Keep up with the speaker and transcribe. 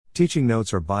Teaching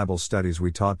notes are Bible studies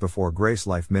we taught before Grace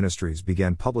Life Ministries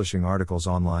began publishing articles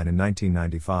online in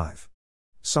 1995.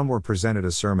 Some were presented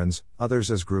as sermons, others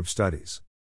as group studies.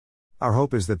 Our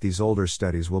hope is that these older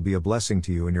studies will be a blessing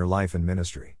to you in your life and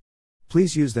ministry.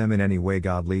 Please use them in any way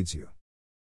God leads you.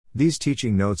 These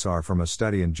teaching notes are from a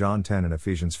study in John 10 and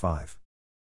Ephesians 5.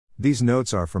 These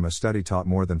notes are from a study taught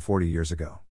more than 40 years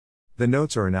ago. The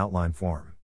notes are in outline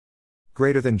form.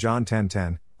 Greater than John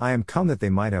 10:10, I am come that they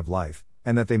might have life,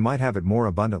 and that they might have it more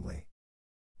abundantly.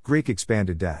 Greek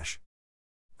expanded dash.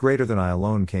 Greater than I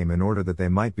alone came in order that they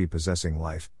might be possessing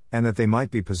life, and that they might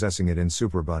be possessing it in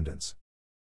superabundance.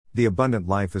 The abundant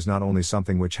life is not only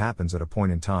something which happens at a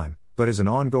point in time, but is an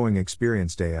ongoing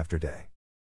experience day after day.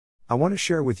 I want to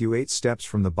share with you 8 steps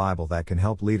from the Bible that can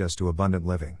help lead us to abundant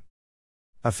living.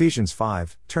 Ephesians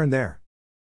 5, turn there.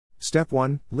 Step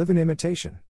 1, live in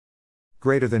imitation.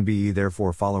 Greater than be ye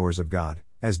therefore followers of God,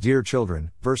 as dear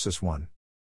children, verses 1.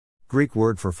 Greek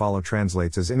word for follow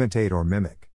translates as imitate or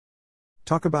mimic.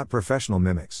 Talk about professional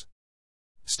mimics.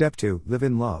 Step 2, live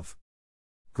in love.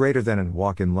 Greater than and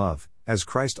walk in love, as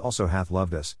Christ also hath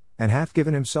loved us, and hath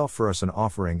given himself for us an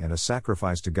offering and a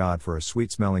sacrifice to God for a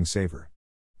sweet-smelling savor.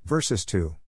 Verses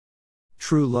 2.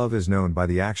 True love is known by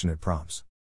the action it prompts.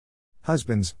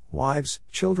 Husbands, wives,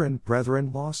 children,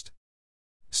 brethren, lost.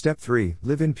 Step 3,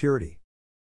 live in purity.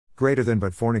 Greater than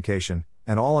but fornication,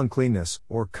 and all uncleanness,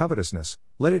 or covetousness,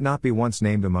 let it not be once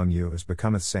named among you as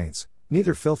becometh saints,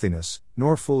 neither filthiness,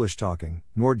 nor foolish talking,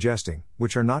 nor jesting,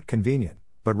 which are not convenient,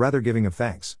 but rather giving of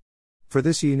thanks. For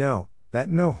this ye know, that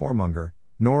no whoremonger,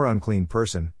 nor unclean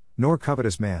person, nor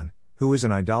covetous man, who is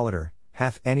an idolater,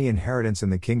 hath any inheritance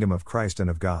in the kingdom of Christ and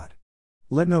of God.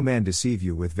 Let no man deceive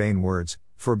you with vain words,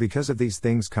 for because of these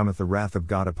things cometh the wrath of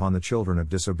God upon the children of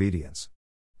disobedience.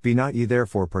 Be not ye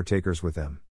therefore partakers with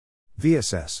them.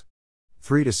 VSS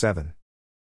 3-7.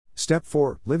 Step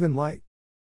 4, live in light.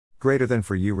 Greater than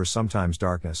for ye were sometimes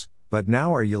darkness, but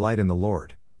now are ye light in the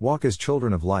Lord, walk as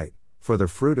children of light, for the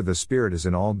fruit of the Spirit is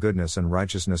in all goodness and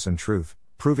righteousness and truth,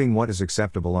 proving what is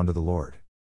acceptable unto the Lord.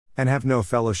 And have no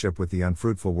fellowship with the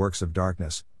unfruitful works of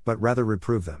darkness, but rather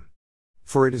reprove them.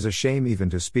 For it is a shame even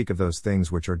to speak of those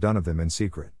things which are done of them in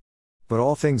secret. But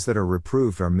all things that are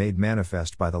reproved are made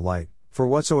manifest by the light, for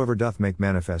whatsoever doth make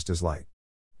manifest is light.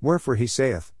 Wherefore he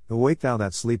saith, Awake thou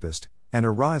that sleepest, and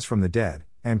arise from the dead,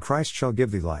 and Christ shall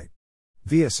give thee light.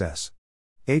 VSS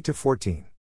 8-14.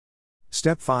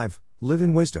 Step 5, live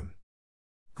in wisdom.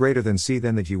 Greater than see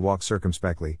then that ye walk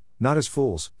circumspectly, not as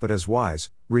fools, but as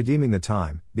wise, redeeming the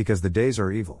time, because the days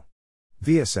are evil.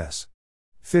 VSS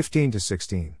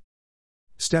 15-16.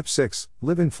 Step 6,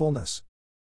 live in fullness.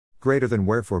 Greater than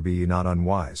wherefore be ye not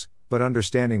unwise, but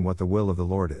understanding what the will of the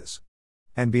Lord is.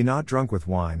 And be not drunk with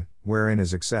wine, wherein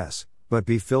is excess, but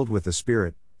be filled with the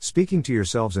Spirit, speaking to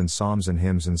yourselves in psalms and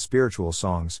hymns and spiritual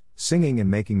songs, singing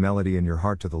and making melody in your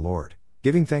heart to the Lord,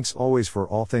 giving thanks always for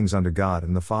all things unto God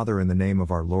and the Father in the name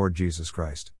of our Lord Jesus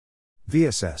Christ.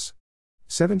 VSS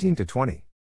 17-20.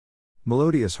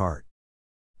 Melodious heart.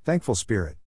 Thankful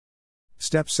spirit.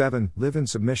 Step 7, live in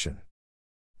submission.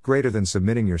 Greater than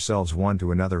submitting yourselves one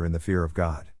to another in the fear of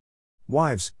God.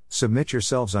 Wives, submit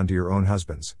yourselves unto your own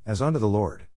husbands, as unto the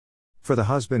Lord. For the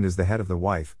husband is the head of the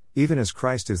wife, even as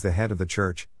Christ is the head of the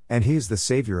church, and he is the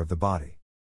Savior of the body.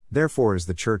 Therefore as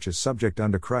the church is subject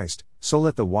unto Christ, so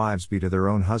let the wives be to their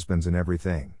own husbands in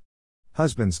everything.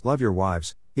 Husbands, love your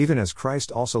wives, even as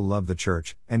Christ also loved the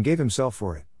church, and gave himself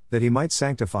for it, that he might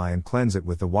sanctify and cleanse it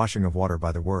with the washing of water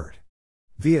by the word.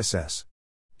 VSS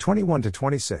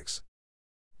 21-26.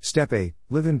 Step 8,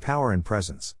 live in power and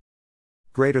presence.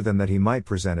 Greater than that he might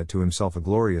present it to himself a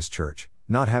glorious church,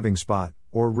 not having spot,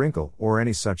 or wrinkle, or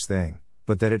any such thing,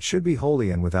 but that it should be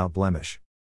holy and without blemish.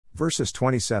 Verses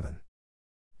 27.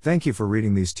 Thank you for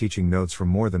reading these teaching notes from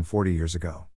more than 40 years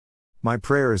ago. My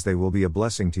prayer is they will be a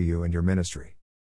blessing to you and your ministry.